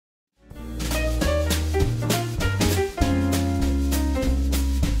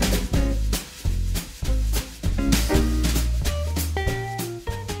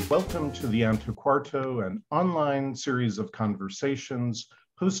Welcome to the Antiquarto, an online series of conversations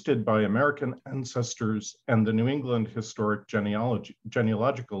hosted by American ancestors and the New England Historic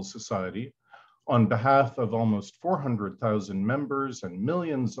Genealogical Society on behalf of almost 400,000 members and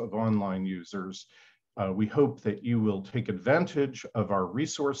millions of online users. We hope that you will take advantage of our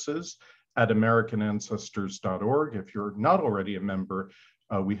resources at americanancestors.org. If you're not already a member,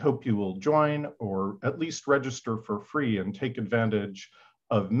 we hope you will join or at least register for free and take advantage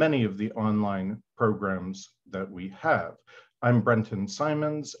of many of the online programs that we have. I'm Brenton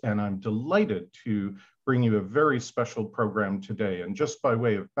Simons, and I'm delighted to bring you a very special program today. And just by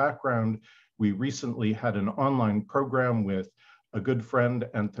way of background, we recently had an online program with a good friend,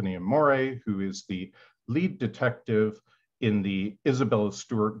 Anthony Amore, who is the lead detective in the Isabella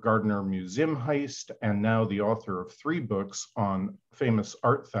Stewart Gardner Museum heist, and now the author of 3 books on famous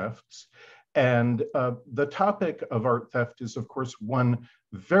art thefts. And the topic of art theft is, of course, one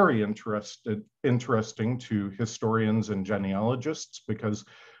very interesting to historians and genealogists, because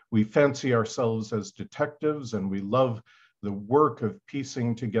we fancy ourselves as detectives and we love the work of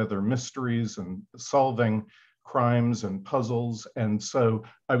piecing together mysteries and solving crimes and puzzles. And so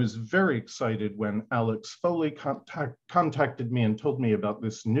I was very excited when Alex Foley contacted me and told me about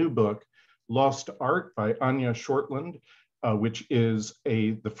this new book, Lost Art by Anya Shortland, which is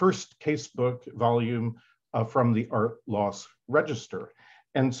the first casebook volume from the Art Loss Register.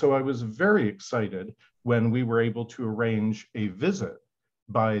 And so I was very excited when we were able to arrange a visit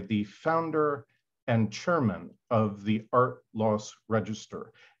by the founder and chairman of the Art Loss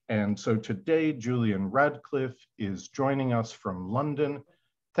Register. And so today, Julian Radcliffe is joining us from London.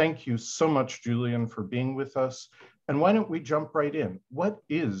 Thank you so much, Julian, for being with us. And why don't we jump right in? What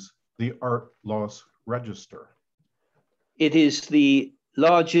is the Art Loss Register? It is the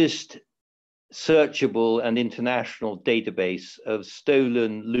largest searchable and international database of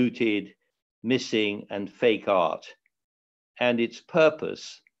stolen, looted, missing, and fake art. And its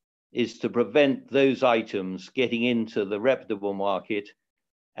purpose is to prevent those items getting into the reputable market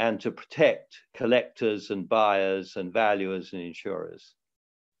and to protect collectors and buyers and valuers and insurers.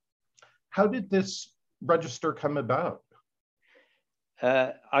 How did this register come about?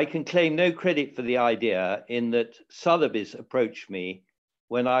 I can claim no credit for the idea, in that Sotheby's approached me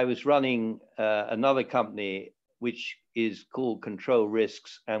when I was running another company which is called Control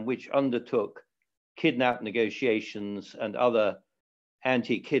Risks, and which undertook kidnap negotiations and other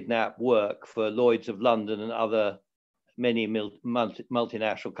anti-kidnap work for Lloyd's of London and other many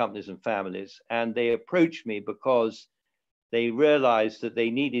multinational companies and families. And they approached me because they realized that they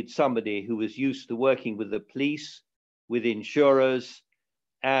needed somebody who was used to working with the police, with insurers,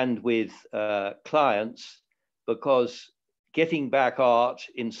 and with clients, because getting back art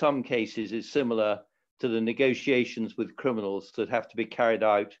in some cases is similar to the negotiations with criminals that have to be carried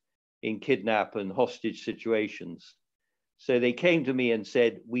out in kidnap and hostage situations. So they came to me and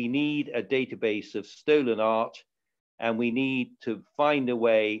said, we need a database of stolen art, and we need to find a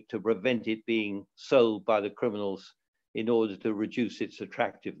way to prevent it being sold by the criminals in order to reduce its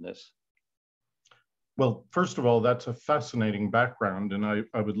attractiveness. Well, first of all, that's a fascinating background, and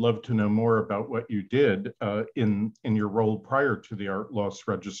I would love to know more about what you did in your role prior to the Art Loss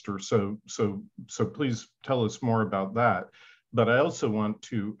Register. So please tell us more about that. But I also want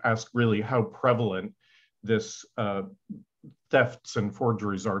to ask really how prevalent this thefts and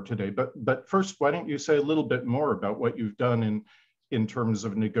forgeries are today. But first, why don't you say a little bit more about what you've done in terms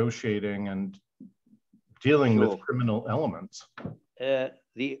of negotiating and dealing with criminal elements?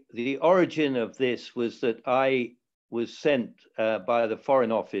 The origin of this was that I was sent by the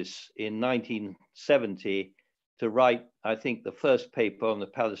Foreign Office in 1970 to write, I think, the first paper on the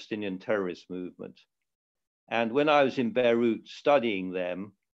Palestinian terrorist movement. And when I was in Beirut studying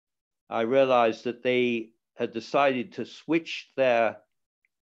them, I realized that they had decided to switch their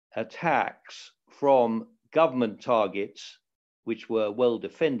attacks from government targets, which were well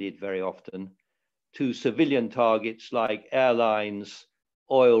defended very often, to civilian targets like airlines,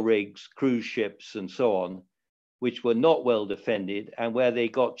 oil rigs, cruise ships, and so on, which were not well defended and where they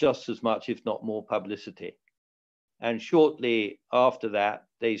got just as much, if not more, publicity. And shortly after that,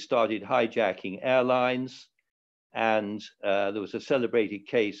 they started hijacking airlines. And there was a celebrated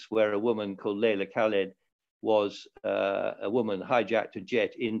case where a woman called Leila Khaled was a woman hijacked a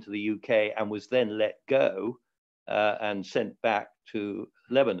jet into the UK and was then let go and sent back to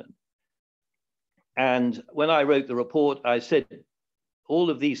Lebanon. And when I wrote the report, I said, all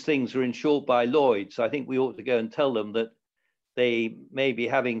of these things are insured by Lloyd's. I think we ought to go and tell them that they may be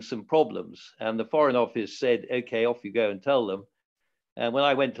having some problems. And the Foreign Office said, okay, off you go and tell them. And when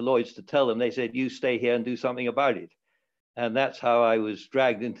I went to Lloyd's to tell them, they said, you stay here and do something about it. And that's how I was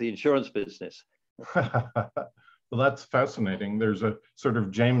dragged into the insurance business. Well, that's fascinating. There's a sort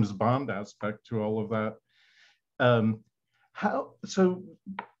of James Bond aspect to all of that. So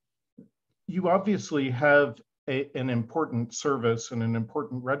you obviously have an important service and an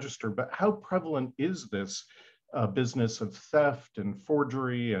important register, but how prevalent is this business of theft and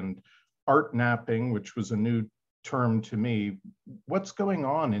forgery and art napping, which was a new term to me? What's going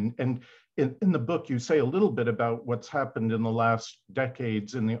on? And in the book, you say a little bit about what's happened in the last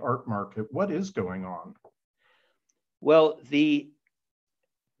decades in the art market. What is going on? Well, the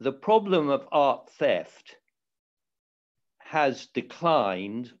problem of art theft has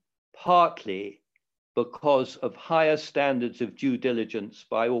declined partly because of higher standards of due diligence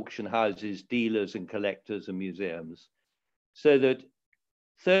by auction houses, dealers and collectors and museums. So that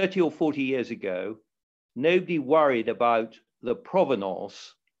 30 or 40 years ago, nobody worried about the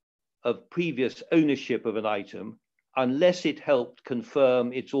provenance of previous ownership of an item unless it helped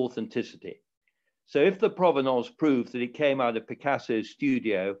confirm its authenticity. So if the provenance proved that it came out of Picasso's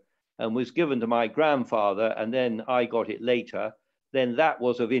studio and was given to my grandfather and then I got it later, then that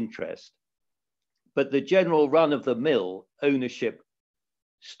was of interest. But the general run-of-the-mill ownership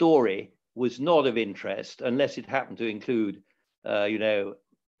story was not of interest unless it happened to include,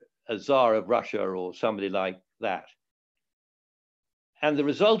 a Tsar of Russia or somebody like that. And the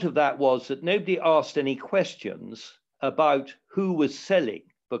result of that was that nobody asked any questions about who was selling,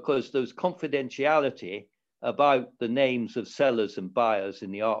 because there was confidentiality about the names of sellers and buyers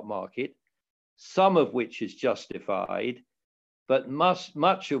in the art market, some of which is justified, but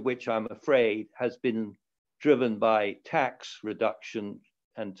much of which I'm afraid has been driven by tax reduction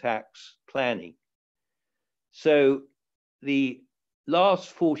and tax planning. So the last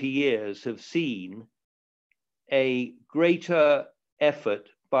 40 years have seen a greater effort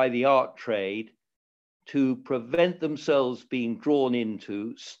by the art trade to prevent themselves being drawn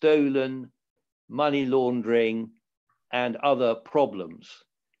into stolen, money laundering, and other problems.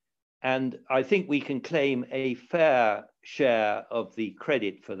 And I think we can claim a fair share of the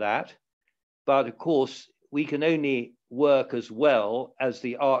credit for that. But of course, we can only work as well as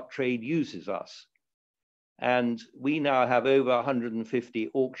the art trade uses us. And we now have over 150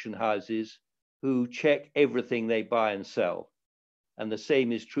 auction houses who check everything they buy and sell. And the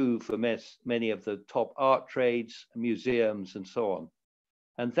same is true for many of the top art trades, museums, and so on.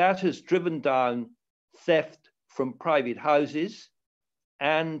 And that has driven down theft from private houses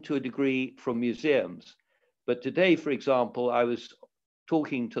and to a degree from museums. But today, for example, I was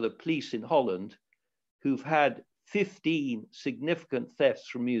talking to the police in Holland who've had 15 significant thefts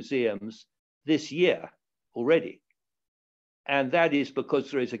from museums this year already. And that is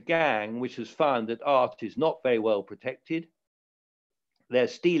because there is a gang which has found that art is not very well protected. They're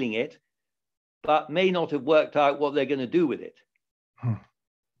stealing it, but may not have worked out what they're going to do with it.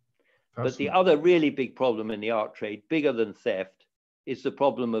 But the other really big problem in the art trade, bigger than theft, is the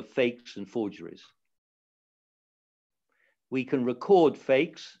problem of fakes and forgeries. We can record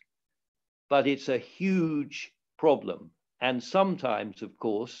fakes, but it's a huge problem. And sometimes, of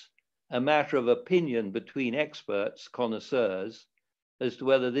course, a matter of opinion between experts, connoisseurs, as to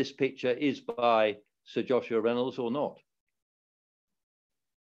whether this picture is by Sir Joshua Reynolds or not.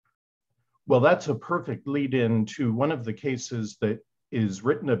 Well, that's a perfect lead-in to one of the cases that is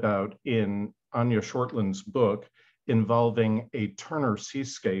written about in Anya Shortland's book involving a Turner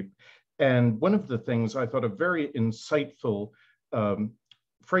seascape. And one of the things I thought a very insightful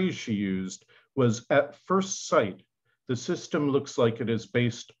phrase she used was, at first sight, the system looks like it is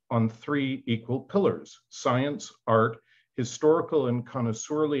based on 3 equal pillars: science, art, historical and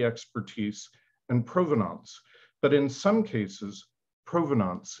connoisseurly expertise, and provenance. But in some cases,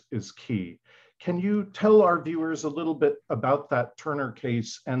 provenance is key. Can you tell our viewers a little bit about that Turner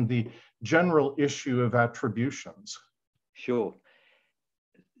case and the general issue of attributions? Sure.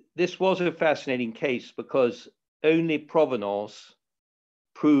 This was a fascinating case because only provenance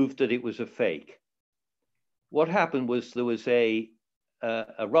proved that it was a fake. What happened was there was a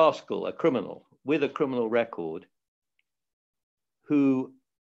rascal, a criminal with a criminal record, who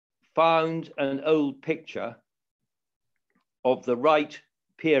found an old picture of the right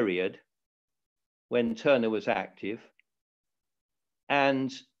period when Turner was active.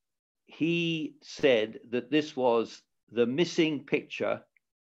 And he said that this was the missing picture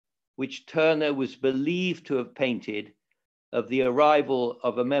which Turner was believed to have painted of the arrival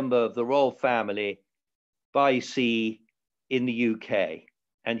of a member of the royal family by sea in the UK.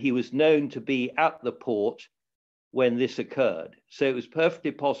 And he was known to be at the port when this occurred. So it was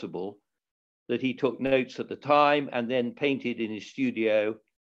perfectly possible that he took notes at the time and then painted in his studio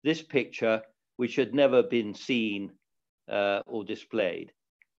this picture, which had never been seen or displayed.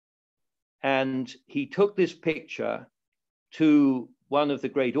 And he took this picture to one of the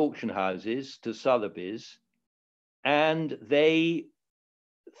great auction houses, to Sotheby's, and they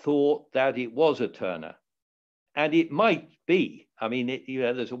thought that it was a Turner. And it might be. I mean,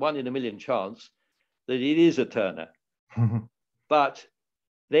 there's a 1 in a million chance that it is a Turner. But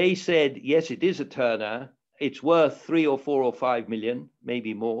they said, yes, it is a Turner. It's worth 3 or 4 or 5 million,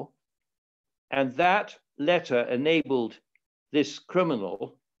 maybe more. And that letter enabled this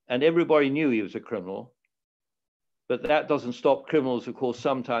criminal, and everybody knew he was a criminal, but that doesn't stop criminals, of course,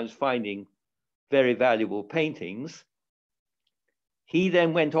 sometimes finding very valuable paintings. He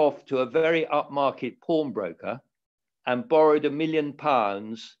then went off to a very upmarket pawnbroker and borrowed £1 million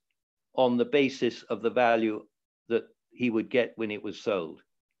on the basis of the value that he would get when it was sold.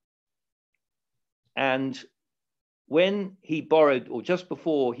 And when he borrowed, or just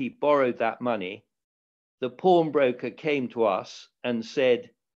before he borrowed that money, the pawnbroker came to us and said,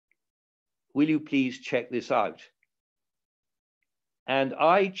 will you please check this out? And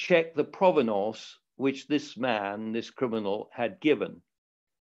I checked the provenance which this man, this criminal, had given,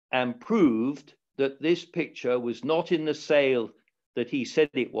 and proved that this picture was not in the sale that he said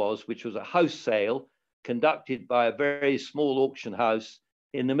it was, which was a house sale conducted by a very small auction house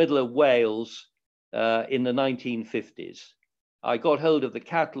in the middle of Wales in the 1950s. I got hold of the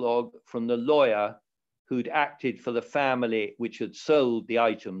catalogue from the lawyer who'd acted for the family which had sold the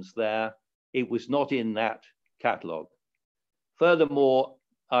items there. It was not in that catalogue. Furthermore,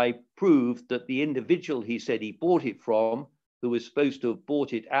 I proved that the individual he said he bought it from, who was supposed to have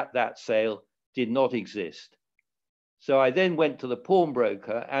bought it at that sale, did not exist. So I then went to the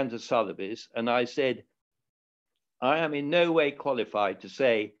pawnbroker and to Sotheby's, and I said, I am in no way qualified to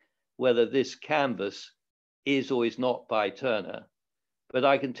say whether this canvas is or is not by Turner, but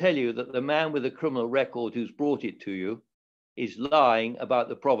I can tell you that the man with a criminal record who's brought it to you is lying about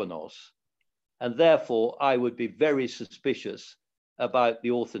the provenance, and therefore I would be very suspicious about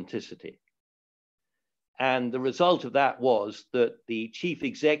the authenticity. And the result of that was that the chief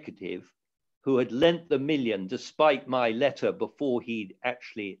executive, who had lent the $1 million despite my letter before he'd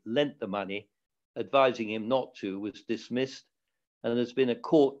actually lent the money, advising him not to, was dismissed. And there's been a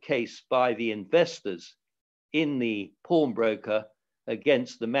court case by the investors in the pawnbroker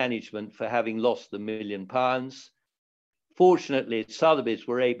against the management for having lost the £1 million. Fortunately, Sotheby's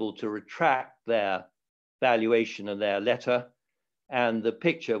were able to retract their valuation of their letter, and the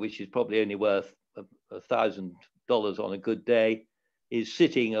picture, which is probably only worth $1,000 on a good day, is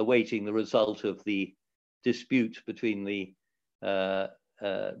sitting awaiting the result of the dispute between the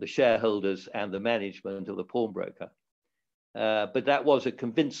shareholders and the management of the pawnbroker. But that was a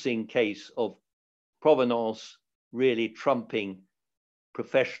convincing case of provenance really trumping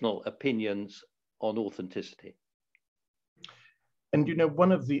professional opinions on authenticity. And you know,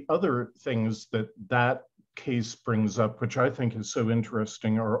 one of the other things that case brings up, which I think is so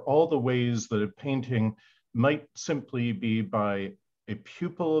interesting, are all the ways that a painting might simply be by a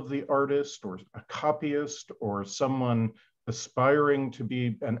pupil of the artist or a copyist or someone aspiring to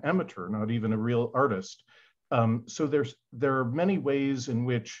be an amateur, not even a real artist. So there are many ways in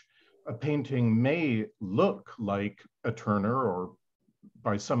which a painting may look like a Turner or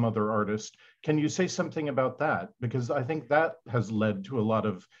by some other artist. Can you say something about that? Because I think that has led to a lot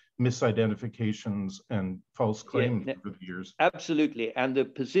of misidentifications and false claims over the years. Absolutely. And the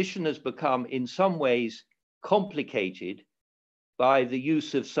position has become in some ways complicated by the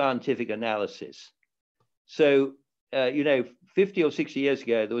use of scientific analysis. So, 50 or 60 years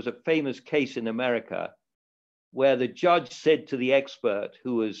ago, there was a famous case in America where the judge said to the expert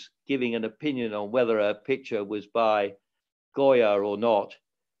who was giving an opinion on whether a picture was by Goya or not,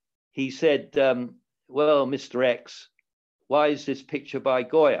 he said, well, Mr. X, why is this picture by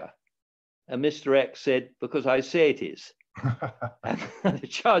Goya? And Mr. X said, because I say it is. And the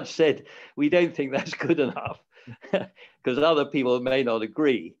judge said, we don't think that's good enough because other people may not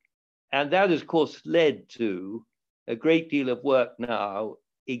agree. And that has, of course, led to a great deal of work now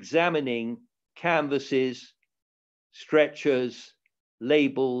examining canvases, stretchers,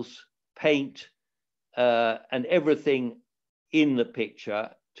 labels, paint, and everything in the picture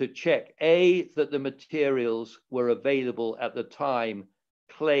to check, A, that the materials were available at the time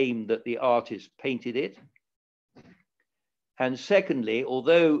claimed that the artist painted it. And secondly,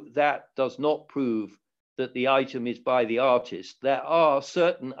 although that does not prove that the item is by the artist, there are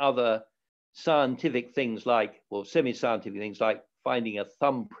certain other scientific things like, well, semi-scientific things like finding a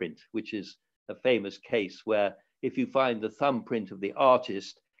thumbprint, which is a famous case where if you find the thumbprint of the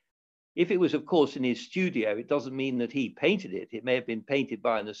artist, if it was, of course, in his studio, it doesn't mean that he painted it. It may have been painted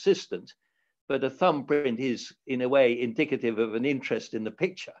by an assistant, but a thumbprint is in a way indicative of an interest in the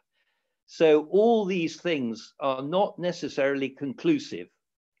picture. So all these things are not necessarily conclusive.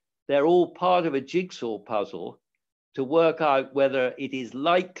 They're all part of a jigsaw puzzle to work out whether it is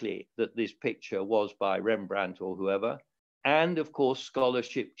likely that this picture was by Rembrandt or whoever. And of course,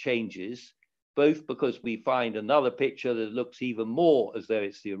 scholarship changes, both because we find another picture that looks even more as though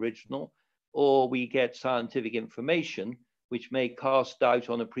it's the original, or we get scientific information which may cast doubt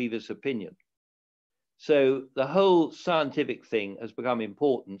on a previous opinion. So the whole scientific thing has become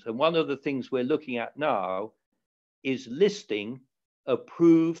important. And one of the things we're looking at now is listing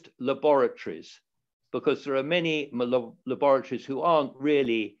approved laboratories, because there are many laboratories who aren't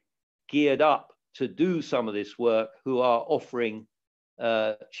really geared up to do some of this work, who are offering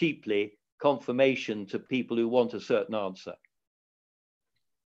cheaply confirmation to people who want a certain answer.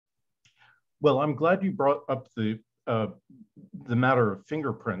 Well, I'm glad you brought up the matter of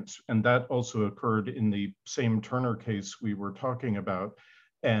fingerprints, and that also occurred in the same Turner case we were talking about.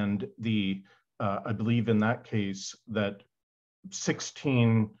 And I believe in that case that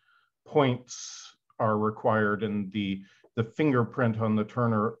 16 points are required, and the fingerprint on the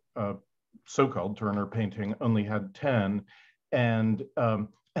Turner, so-called Turner painting only had 10. And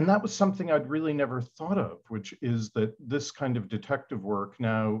that was something I'd really never thought of, which is that this kind of detective work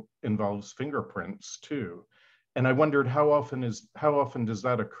now involves fingerprints too. And I wondered how often does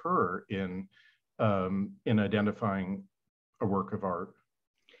that occur in identifying a work of art?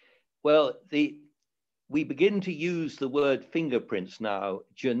 Well, we begin to use the word fingerprints now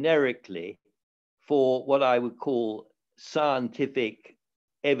generically for what I would call scientific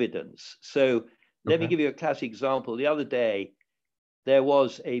evidence. So let me give you a classic example. The other day, there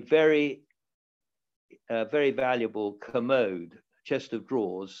was a very valuable commode, chest of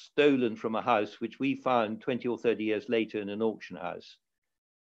drawers, stolen from a house which we found 20 or 30 years later in an auction house.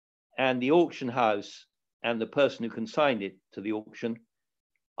 And the auction house and the person who consigned it to the auction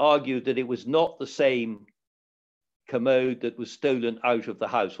argued that it was not the same commode that was stolen out of the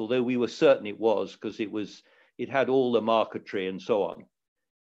house, although we were certain it was, because it had all the marquetry and so on.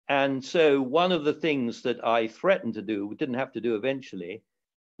 And so one of the things that I threatened to do, we didn't have to do eventually,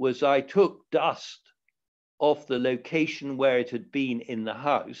 was I took dust off the location where it had been in the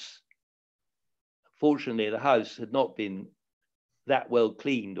house. Fortunately, the house had not been that well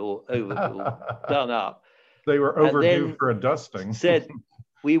cleaned or done up. They were overdue for a dusting. Said,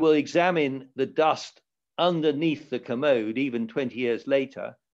 we will examine the dust underneath the commode, even 20 years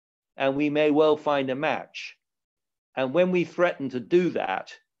later, and we may well find a match. And when we threatened to do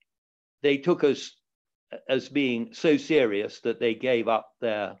that, they took us as being so serious that they gave up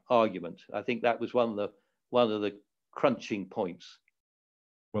their argument. I think that was one of the crunching points.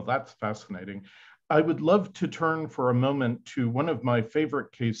 Well, that's fascinating. I would love to turn for a moment to one of my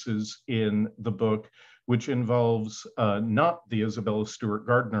favorite cases in the book, which involves not the Isabella Stewart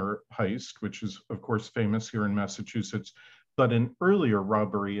Gardner heist, which is of course famous here in Massachusetts, but an earlier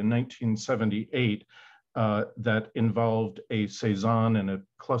robbery in 1978 that involved a Cézanne and a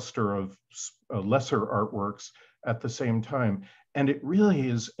cluster of lesser artworks at the same time. And it really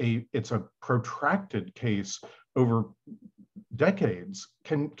is it's a protracted case over decades.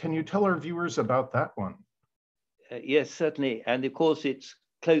 Can you tell our viewers about that one? Yes, certainly. And of course, it's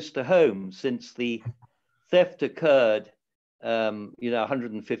close to home, since the theft occurred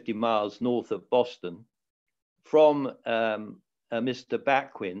 150 miles north of Boston from Mr.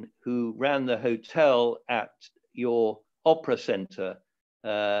 Backwin, who ran the hotel at your opera center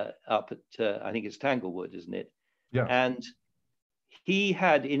up at, I think it's Tanglewood, isn't it? Yeah. And he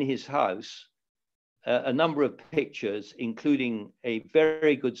had in his house a number of pictures, including a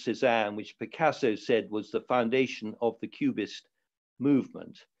very good Cézanne, which Picasso said was the foundation of the Cubist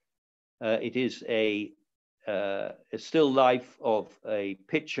movement. It is a still life of a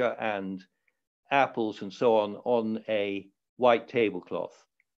pitcher and apples and so on a white tablecloth.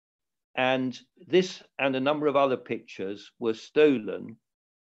 And this and a number of other pictures were stolen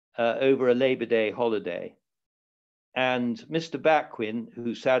over a Labor Day holiday. And Mr. Backwin,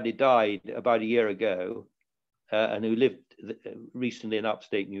 who sadly died about a year ago and who lived recently in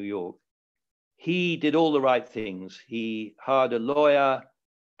upstate New York, he did all the right things. He hired a lawyer,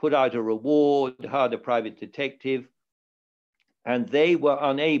 put out a reward, hired a private detective, and they were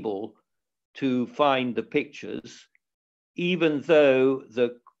unable to find the pictures, even though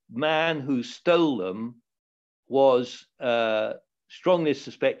the man who stole them was strongly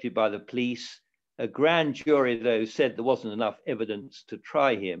suspected by the police. A grand jury, though, said there wasn't enough evidence to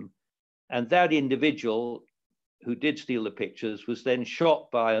try him. And that individual who did steal the pictures was then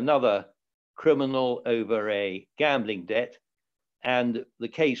shot by another criminal over a gambling debt. and the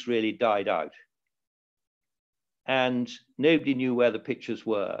case really died out. And nobody knew where the pictures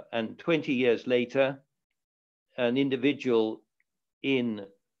were. And 20 years later, an individual in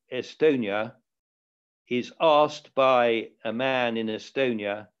Estonia is asked by a man in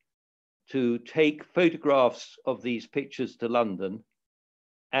Estonia to take photographs of these pictures to London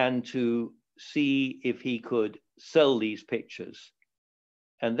and to see if he could sell these pictures.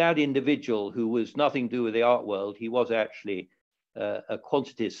 And that individual, who was nothing to do with the art world, he was actually a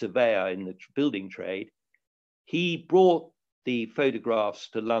quantity surveyor in the building trade, he brought the photographs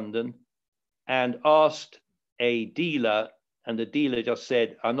to London and asked a dealer, and the dealer just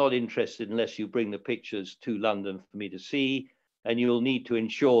said, I'm not interested unless you bring the pictures to London for me to see, and you'll need to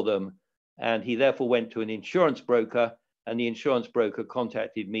insure them. And he therefore went to an insurance broker, and the insurance broker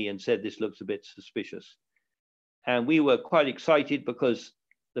contacted me and said, this looks a bit suspicious. And we were quite excited because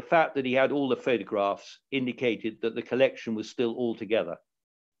the fact that he had all the photographs indicated that the collection was still all together.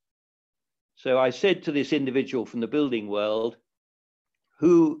 So I said to this individual from the building world,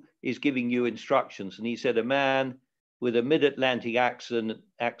 who is giving you instructions? And he said, a man with a mid-Atlantic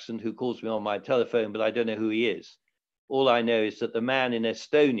accent who calls me on my telephone, but I don't know who he is. All I know is that the man in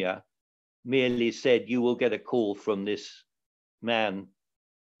Estonia merely said, you will get a call from this man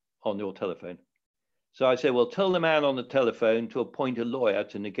on your telephone. So I said, well, tell the man on the telephone to appoint a lawyer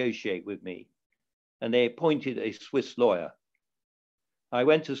to negotiate with me. And they appointed a Swiss lawyer. I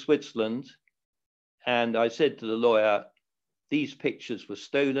went to Switzerland and I said to the lawyer, these pictures were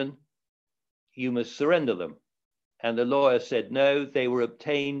stolen, you must surrender them. And the lawyer said, no, they were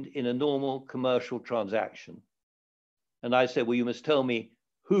obtained in a normal commercial transaction. And I said, well, you must tell me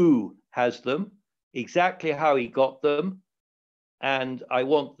who has them, exactly how he got them, and I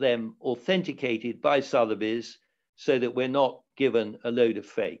want them authenticated by Sotheby's so that we're not given a load of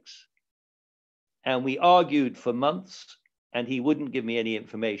fakes. And we argued for months, and he wouldn't give me any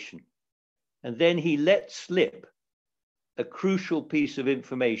information. And then he let slip a crucial piece of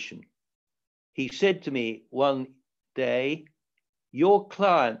information. He said to me one day, your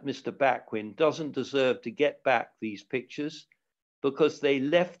client, Mr. Backwin, doesn't deserve to get back these pictures because they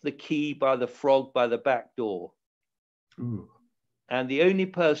left the key by the frog by the back door. Ooh. And the only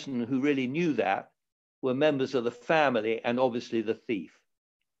person who really knew that were members of the family and obviously the thief.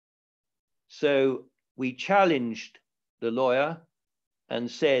 So we challenged the lawyer and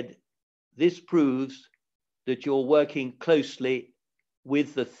said, this proves that you're working closely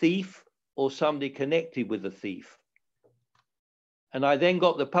with the thief or somebody connected with the thief. And I then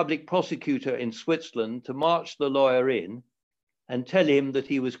got the public prosecutor in Switzerland to march the lawyer in and tell him that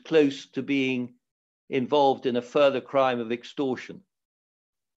he was close to being involved in a further crime of extortion.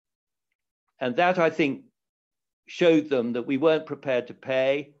 And that, I think, showed them that we weren't prepared to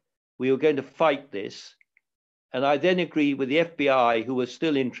pay. We were going to fight this. And I then agreed with the FBI, who were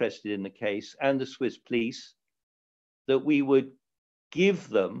still interested in the case, and the Swiss police, that we would give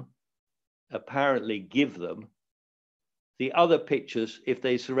them, apparently give them, the other pictures if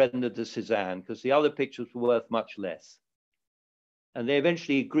they surrendered to Cézanne, because the other pictures were worth much less. And they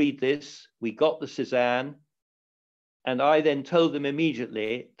eventually agreed this. We got the Cézanne, and I then told them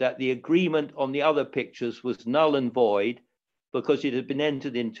immediately that the agreement on the other pictures was null and void because it had been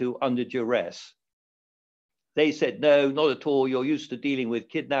entered into under duress. They said, no, not at all. You're used to dealing with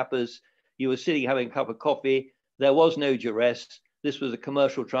kidnappers. You were sitting having a cup of coffee. There was no duress. This was a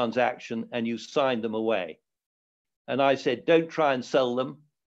commercial transaction, and you signed them away. And I said, don't try and sell them.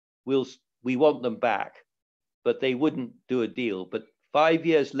 We want them back. But they wouldn't do a deal. But 5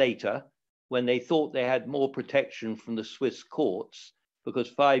 years later, when they thought they had more protection from the Swiss courts, because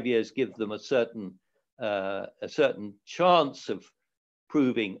 5 years give them a certain chance of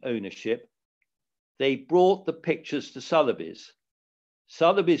proving ownership, they brought the pictures to Sotheby's.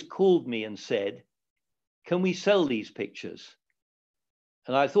 Sotheby's called me and said, can we sell these pictures?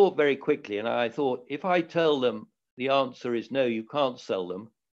 And I thought very quickly, and I thought, if I tell them the answer is no, you can't sell them,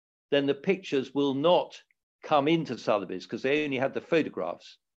 then the pictures will not come into Sotheby's because they only had the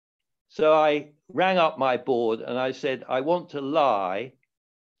photographs. So I rang up my board and I said, I want to lie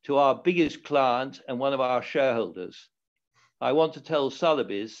to our biggest client and one of our shareholders. I want to tell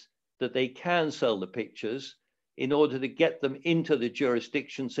Sotheby's that they can sell the pictures in order to get them into the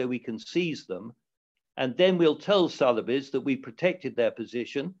jurisdiction so we can seize them. And then we'll tell Sotheby's that we protected their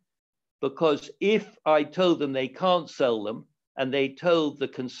position, because if I told them they can't sell them and they told the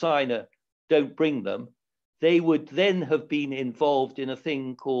consignor, don't bring them, they would then have been involved in a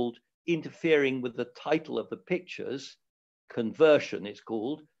thing called interfering with the title of the pictures, conversion it's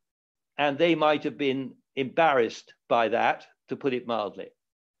called, and they might have been embarrassed by that, to put it mildly.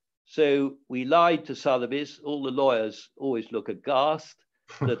 So we lied to Sotheby's. All the lawyers always look aghast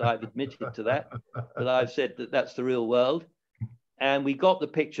that I've admitted to that, but I've said that that's the real world. And we got the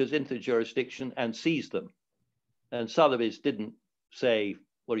pictures into the jurisdiction and seized them. And Sotheby's didn't say,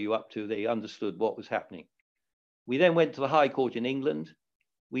 what are you up to? They understood what was happening. We then went to the High Court in England.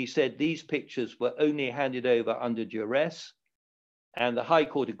 We said these pictures were only handed over under duress, and the High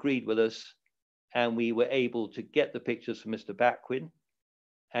Court agreed with us, and we were able to get the pictures from Mr. Backwin.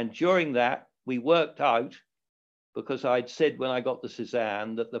 And during that, we worked out, because I'd said when I got the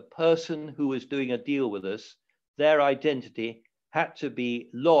Cézanne, that the person who was doing a deal with us, their identity had to be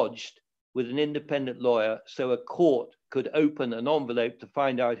lodged with an independent lawyer so a court could open an envelope to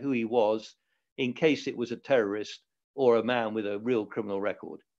find out who he was in case it was a terrorist or a man with a real criminal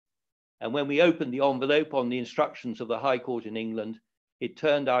record. And when we opened the envelope on the instructions of the High Court in England, it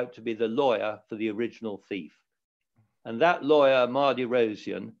turned out to be the lawyer for the original thief. And that lawyer, Mardi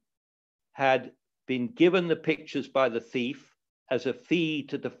Rosian, had been given the pictures by the thief as a fee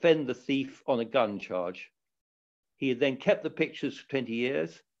to defend the thief on a gun charge. He had then kept the pictures for 20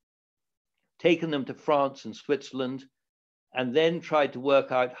 years, taken them to France and Switzerland, and then tried to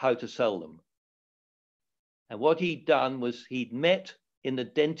work out how to sell them. And what he'd done was he'd met in the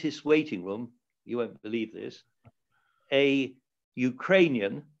dentist's waiting room, you won't believe this, a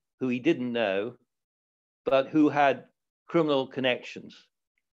Ukrainian who he didn't know, but who had criminal connections.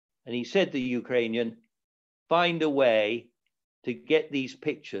 And he said to the Ukrainian, find a way to get these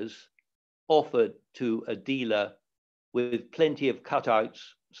pictures offered to a dealer with plenty of cutouts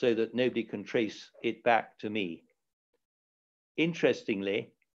so that nobody can trace it back to me.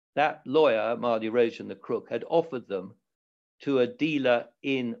 Interestingly, that lawyer, Mardi Rosian, the crook, had offered them to a dealer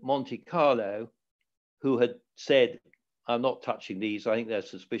in Monte Carlo who had said, I'm not touching these, I think they're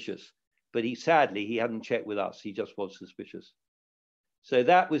suspicious. But he hadn't checked with us, he just was suspicious. So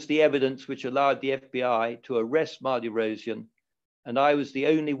that was the evidence which allowed the FBI to arrest Mardi Rosian. And I was the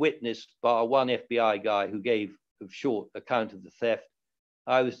only witness, bar one FBI guy who gave a short account of the theft.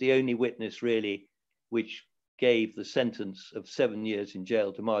 I was the only witness really which gave the sentence of 7 years in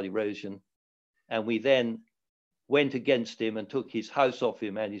jail to Mardi Rosian. And we then went against him and took his house off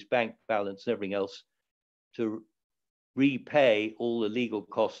him and his bank balance and everything else to repay all the legal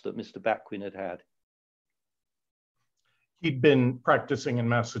costs that Mr. Backwin had had. He'd been practicing in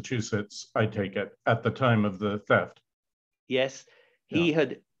Massachusetts, I take it, at the time of the theft. Yes, he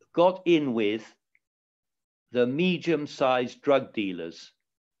had got in with the medium-sized drug dealers,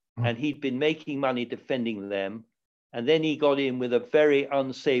 and he'd been making money defending them. And then he got in with a very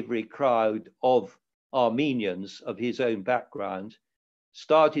unsavory crowd of Armenians of his own background,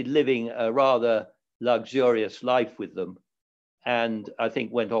 started living a rather luxurious life with them, and I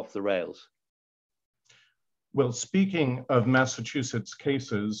think went off the rails. Well, speaking of Massachusetts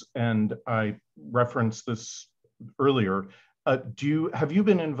cases, and I referenced this earlier, have you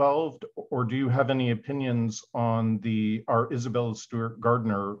been involved, or do you have any opinions on our Isabella Stewart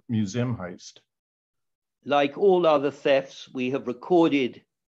Gardner museum heist? Like all other thefts, we have recorded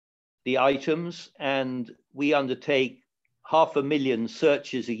the items, and we undertake 500,000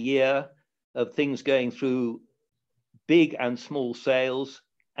 searches a year of things going through big and small sales.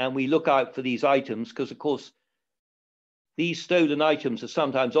 And we look out for these items because, of course, these stolen items are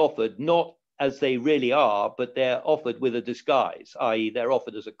sometimes offered not as they really are, but they're offered with a disguise, i.e. they're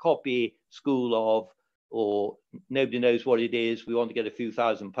offered as a copy, school of, or nobody knows what it is, we want to get a few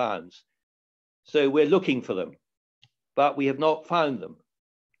 £1,000s. So we're looking for them, but we have not found them.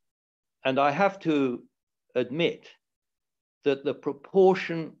 And I have to admit that the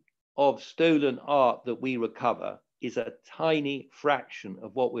proportion of stolen art that we recover is a tiny fraction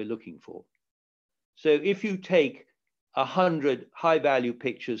of what we're looking for. So if you take 100 high-value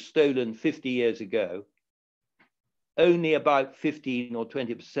pictures stolen 50 years ago, only about 15 or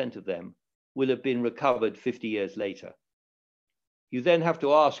 20% of them will have been recovered 50 years later. You then have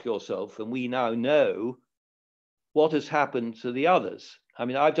to ask yourself, and we now know, what has happened to the others? I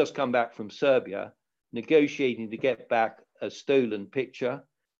mean, I've just come back from Serbia, negotiating to get back a stolen picture,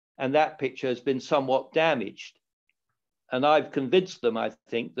 and that picture has been somewhat damaged. And I've convinced them, I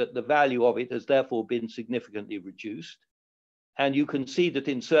think, that the value of it has therefore been significantly reduced. And you can see that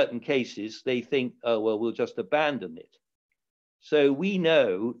in certain cases, they think, oh, well, we'll just abandon it. So we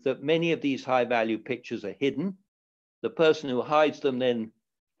know that many of these high value pictures are hidden. The person who hides them then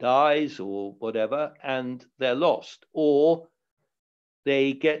dies or whatever, and they're lost, or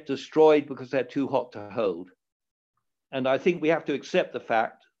they get destroyed because they're too hot to hold. And I think we have to accept the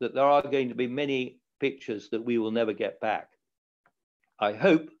fact that there are going to be many pictures that we will never get back. I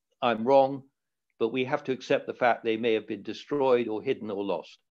hope I'm wrong, but we have to accept the fact they may have been destroyed or hidden or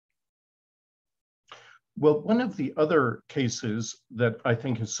lost. Well, one of the other cases that I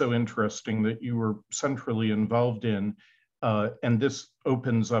think is so interesting that you were centrally involved in, and this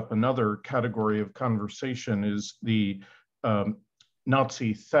opens up another category of conversation, is the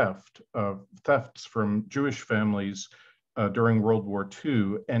Nazi thefts from Jewish families during World War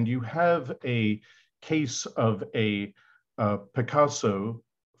II. And you have a case of a Picasso,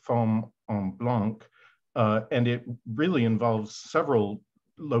 Femme en Blanc, and it really involves several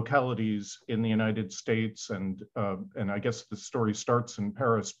localities in the United States, and I guess the story starts in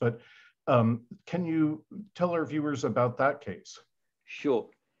Paris. But can you tell our viewers about that case? Sure.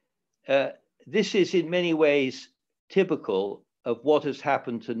 This is in many ways typical of what has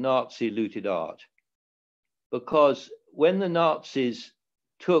happened to Nazi looted art, because when the Nazis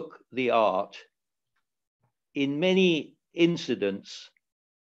took the art, in many incidents,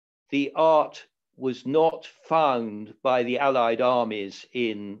 the art was not found by the Allied armies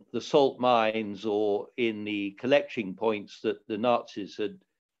in the salt mines or in the collection points that the Nazis had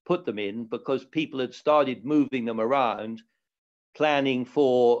put them in, because people had started moving them around, planning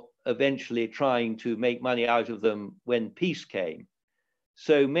for eventually trying to make money out of them when peace came.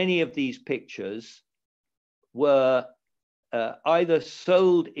 So many of these pictures were either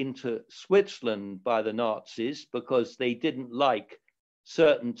sold into Switzerland by the Nazis because they didn't like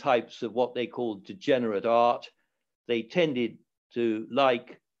certain types of what they called degenerate art. They tended to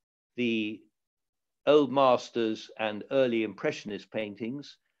like the old masters and early impressionist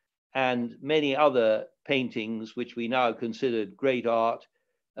paintings, and many other paintings which we now considered great art,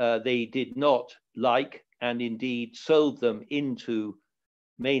 they did not like, and indeed sold them into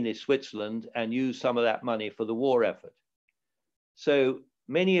mainly Switzerland and used some of that money for the war effort. So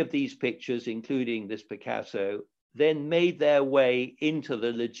many of these pictures, including this Picasso, then made their way into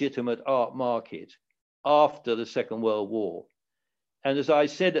the legitimate art market after the Second World War. And as I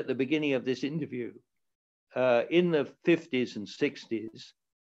said at the beginning of this interview, in the 50s and 60s,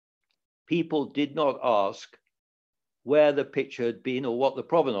 people did not ask where the picture had been or what the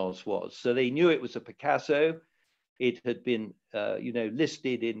provenance was. So they knew it was a Picasso. It had been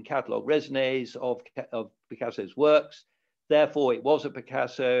listed in catalogue raisonnés of Picasso's works. Therefore, it was a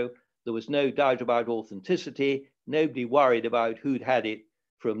Picasso. There was no doubt about authenticity. Nobody worried about who'd had it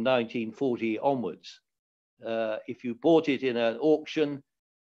from 1940 onwards. If you bought it in an auction,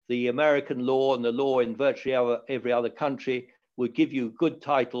 the American law and the law in virtually every other country would give you good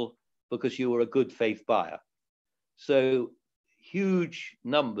title because you were a good faith buyer. So huge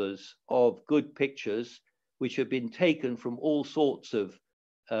numbers of good pictures which have been taken from all sorts of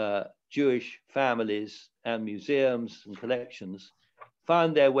Jewish families and museums and collections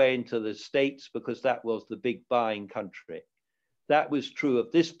found their way into the States because that was the big buying country. That was true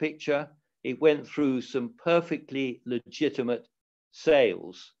of this picture. It went through some perfectly legitimate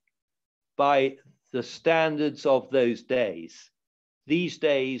sales by the standards of those days. These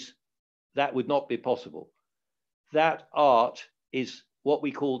days, that would not be possible. That art is what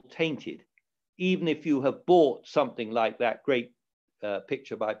we call tainted. Even if you have bought something like that great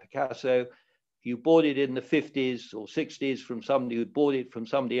picture by Picasso, you bought it in the 50s or 60s from somebody who bought it from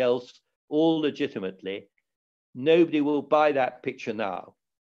somebody else, all legitimately, nobody will buy that picture now.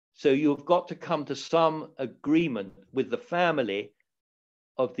 So you've got to come to some agreement with the family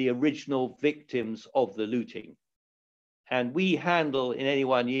of the original victims of the looting. And we handle in any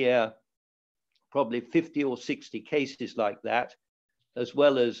one year probably 50 or 60 cases like that, as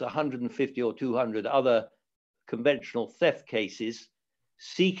well as 150 or 200 other conventional theft cases,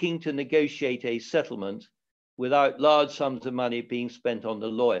 seeking to negotiate a settlement without large sums of money being spent on the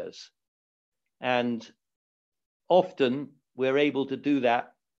lawyers. And often we're able to do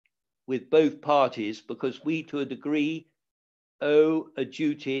that with both parties because we, to a degree, owe a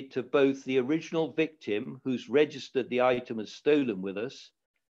duty to both the original victim who's registered the item as stolen with us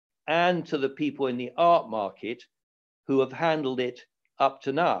and to the people in the art market who have handled it up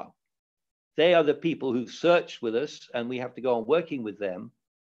to now. They are the people who've searched with us and we have to go on working with them.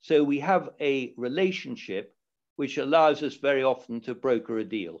 So we have a relationship which allows us very often to broker a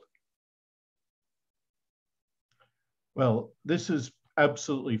deal. Well, this is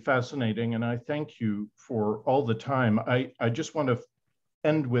absolutely fascinating, and I thank you for all the time. I just want to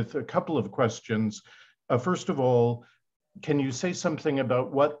end with a couple of questions. First of all, can you say something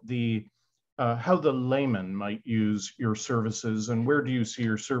about what how the layman might use your services, and where do you see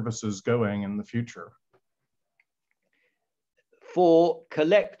your services going in the future? For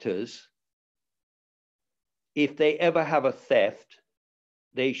collectors, if they ever have a theft,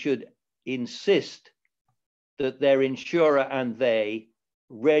 they should insist that their insurer and they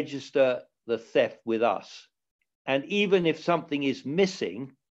register the theft with us. And even if something is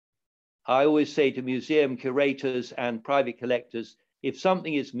missing, I always say to museum curators and private collectors, if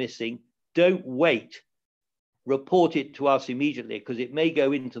something is missing, don't wait. Report it to us immediately, because it may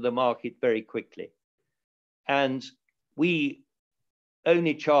go into the market very quickly. And we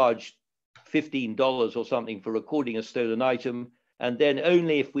only charge $15 or something for recording a stolen item. And then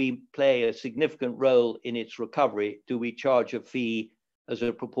only if we play a significant role in its recovery do we charge a fee as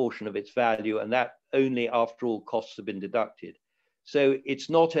a proportion of its value. And that only after all costs have been deducted. So it's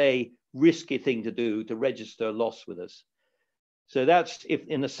not a risky thing to do to register a loss with us. So that's if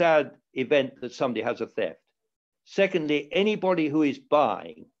in a sad event that somebody has a theft. Secondly, anybody who is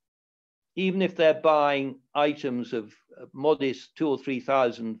buying, even if they're buying items of modest $2,000 or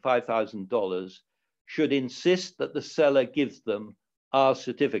 $3,000, $5,000, should insist that the seller gives them our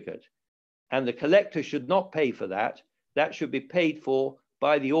certificate. And the collector should not pay for that. That should be paid for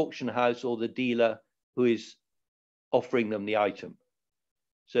by the auction house or the dealer who is offering them the item.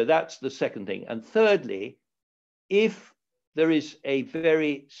 So that's the second thing. And thirdly, if there is a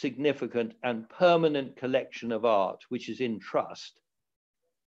very significant and permanent collection of art which is in trust,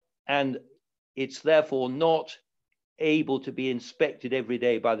 and it's therefore not able to be inspected every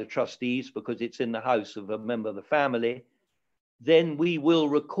day by the trustees because it's in the house of a member of the family, then we will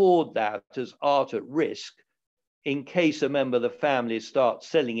record that as art at risk in case a member of the family starts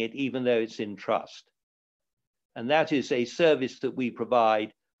selling it, even though it's in trust. And that is a service that we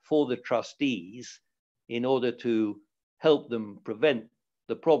provide for the trustees in order to help them prevent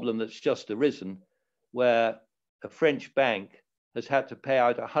the problem that's just arisen, where a French bank has had to pay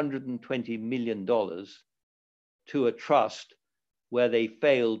out $120 million to a trust where they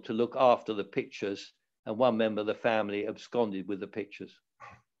failed to look after the pictures, and one member of the family absconded with the pictures.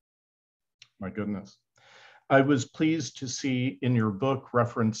 My goodness. I was pleased to see in your book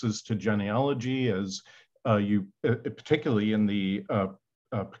references to genealogy, as you, particularly in the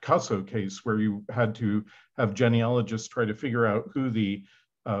Picasso case, where you had to have genealogists try to figure out who the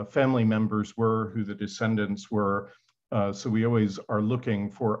family members were, who the descendants were. So we always are looking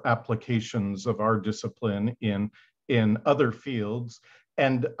for applications of our discipline in other fields.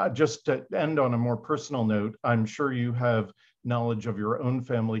 And just to end on a more personal note, I'm sure you have knowledge of your own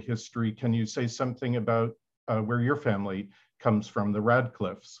family history. Can you say something about where your family comes from, the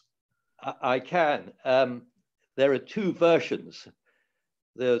Radcliffes? I can. There are two versions.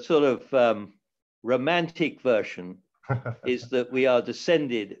 The sort of romantic version is that we are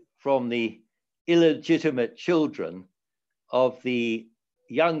descended from the illegitimate children of the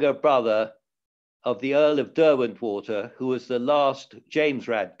younger brother of the Earl of Derwentwater, who was the last, James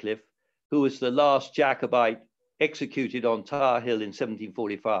Radcliffe, who was the last Jacobite executed on Tower Hill in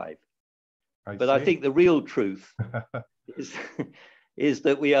 1745. I think the real truth is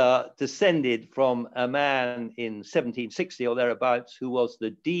that we are descended from a man in 1760 or thereabouts who was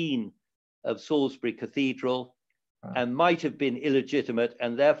the Dean of Salisbury Cathedral and might have been illegitimate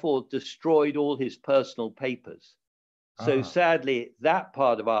and therefore destroyed all his personal papers. So sadly, that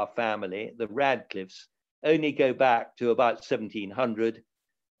part of our family, the Radcliffes, only go back to about 1700.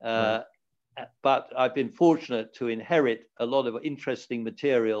 Right. But I've been fortunate to inherit a lot of interesting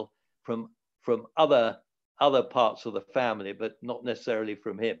material from other parts of the family, but not necessarily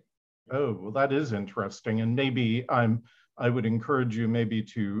from him. Oh, well, that is interesting. And maybe I would encourage you maybe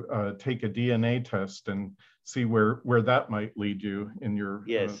to take a DNA test and see where that might lead you in your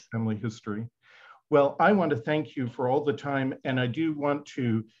family history. Well, I want to thank you for all the time. And I do want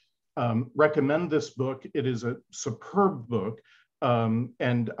to recommend this book. It is a superb book.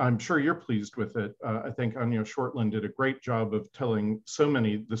 And I'm sure you're pleased with it. I think Anya Shortland did a great job of telling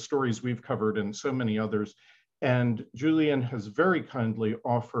the stories we've covered and so many others. And Julian has very kindly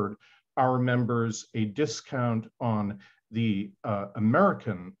offered our members a discount on the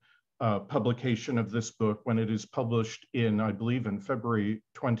American publication of this book when it is published in, I believe, in February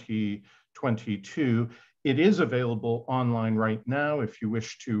 2022. It is available online right now if you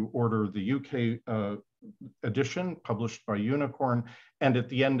wish to order the UK edition published by Unicorn. And at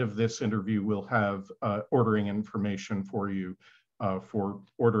the end of this interview, we'll have ordering information for you for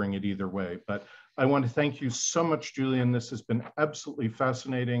ordering it either way. But I want to thank you so much, Julian. This has been absolutely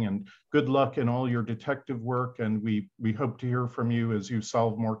fascinating, and good luck in all your detective work. And we hope to hear from you as you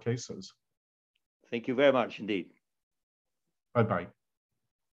solve more cases. Thank you very much indeed. Bye-bye.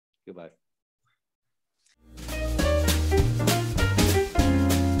 Goodbye.